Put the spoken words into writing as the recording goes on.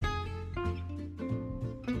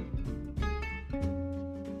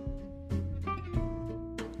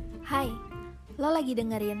Lo lagi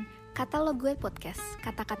dengerin Kata Lo Gue Podcast,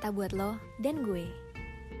 kata-kata buat lo dan gue.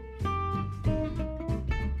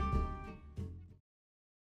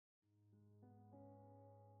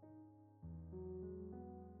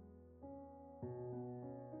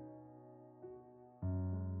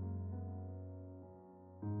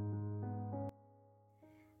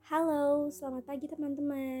 Halo, selamat pagi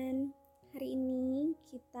teman-teman. Hari ini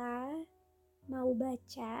kita mau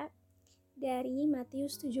baca dari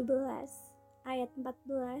Matius 17 ayat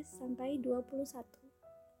 14 sampai 21.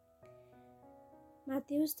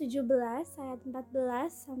 Matius 17 ayat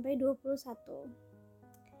 14 sampai 21.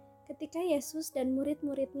 Ketika Yesus dan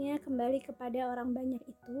murid-muridnya kembali kepada orang banyak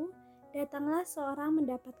itu, datanglah seorang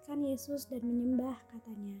mendapatkan Yesus dan menyembah,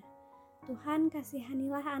 katanya, "Tuhan,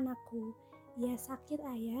 kasihanilah anakku. Ia sakit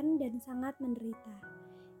ayan dan sangat menderita.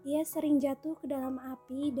 Ia sering jatuh ke dalam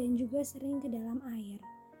api dan juga sering ke dalam air.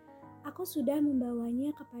 Aku sudah membawanya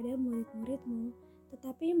kepada murid-muridmu,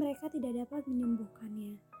 tetapi mereka tidak dapat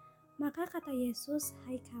menyembuhkannya." Maka kata Yesus,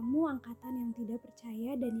 "Hai kamu angkatan yang tidak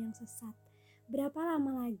percaya dan yang sesat, berapa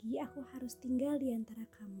lama lagi aku harus tinggal di antara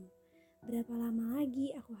kamu? Berapa lama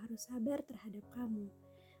lagi aku harus sabar terhadap kamu?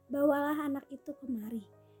 Bawalah anak itu kemari."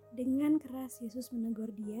 Dengan keras Yesus menegur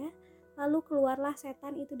dia. Lalu keluarlah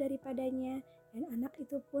setan itu daripadanya, dan anak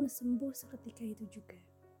itu pun sembuh seketika itu juga.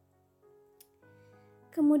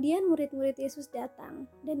 Kemudian murid-murid Yesus datang,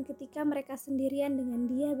 dan ketika mereka sendirian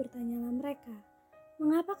dengan dia, bertanyalah mereka,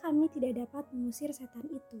 "Mengapa kami tidak dapat mengusir setan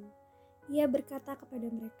itu?" Ia berkata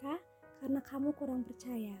kepada mereka, "Karena kamu kurang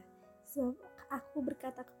percaya. Sebab aku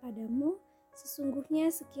berkata kepadamu,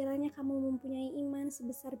 sesungguhnya sekiranya kamu mempunyai iman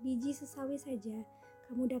sebesar biji sesawi saja,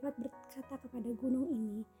 kamu dapat berkata kepada gunung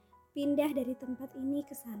ini, 'Pindah dari tempat ini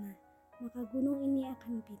ke sana,' maka gunung ini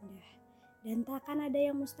akan pindah, dan takkan ada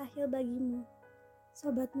yang mustahil bagimu."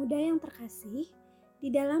 Sobat muda yang terkasih, di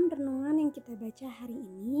dalam renungan yang kita baca hari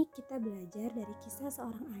ini, kita belajar dari kisah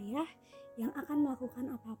seorang ayah yang akan melakukan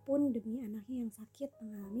apapun demi anaknya yang sakit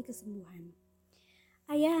mengalami kesembuhan.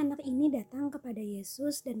 Ayah anak ini datang kepada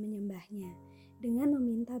Yesus dan menyembahnya dengan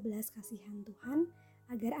meminta belas kasihan Tuhan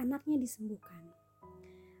agar anaknya disembuhkan.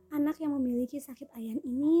 Anak yang memiliki sakit ayan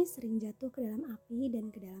ini sering jatuh ke dalam api dan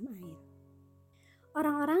ke dalam air.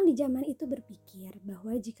 Orang-orang di zaman itu berpikir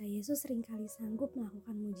bahwa jika Yesus seringkali sanggup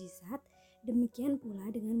melakukan mujizat, demikian pula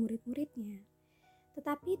dengan murid-muridnya.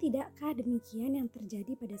 Tetapi tidakkah demikian yang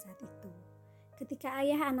terjadi pada saat itu? Ketika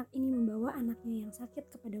ayah anak ini membawa anaknya yang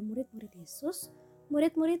sakit kepada murid-murid Yesus,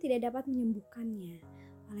 murid-murid tidak dapat menyembuhkannya.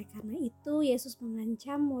 Oleh karena itu, Yesus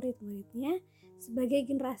mengancam murid-muridnya sebagai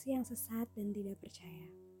generasi yang sesat dan tidak percaya.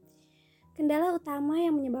 Kendala utama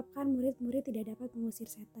yang menyebabkan murid-murid tidak dapat mengusir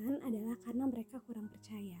setan adalah karena mereka kurang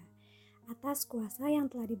percaya atas kuasa yang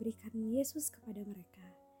telah diberikan Yesus kepada mereka.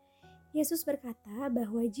 Yesus berkata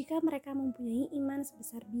bahwa jika mereka mempunyai iman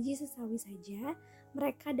sebesar biji sesawi saja,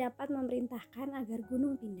 mereka dapat memerintahkan agar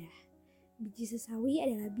gunung pindah. Biji sesawi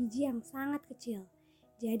adalah biji yang sangat kecil.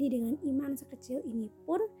 Jadi dengan iman sekecil ini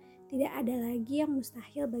pun tidak ada lagi yang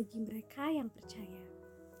mustahil bagi mereka yang percaya.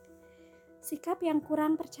 Sikap yang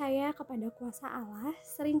kurang percaya kepada kuasa Allah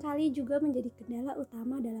seringkali juga menjadi kendala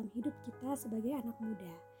utama dalam hidup kita sebagai anak muda,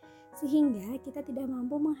 sehingga kita tidak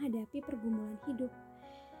mampu menghadapi pergumulan hidup.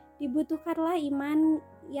 Dibutuhkanlah iman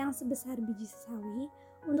yang sebesar biji sesawi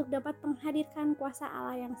untuk dapat menghadirkan kuasa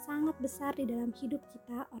Allah yang sangat besar di dalam hidup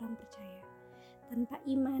kita orang percaya. Tanpa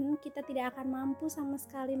iman, kita tidak akan mampu sama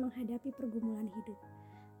sekali menghadapi pergumulan hidup.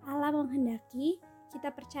 Allah menghendaki kita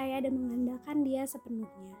percaya dan mengandalkan Dia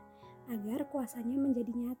sepenuhnya, agar kuasanya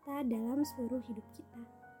menjadi nyata dalam seluruh hidup kita.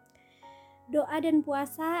 Doa dan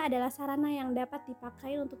puasa adalah sarana yang dapat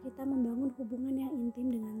dipakai untuk kita membangun hubungan yang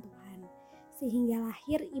intim dengan Tuhan, sehingga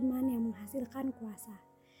lahir iman yang menghasilkan kuasa.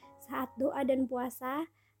 Saat doa dan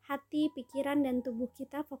puasa, hati, pikiran, dan tubuh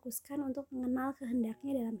kita fokuskan untuk mengenal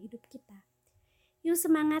kehendaknya dalam hidup kita. Yuk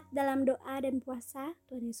semangat dalam doa dan puasa.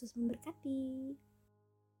 Tuhan Yesus memberkati.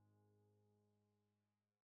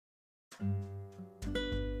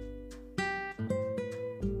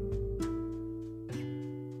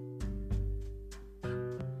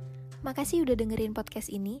 Makasih udah dengerin podcast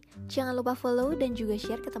ini. Jangan lupa follow dan juga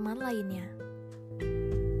share ke teman lainnya.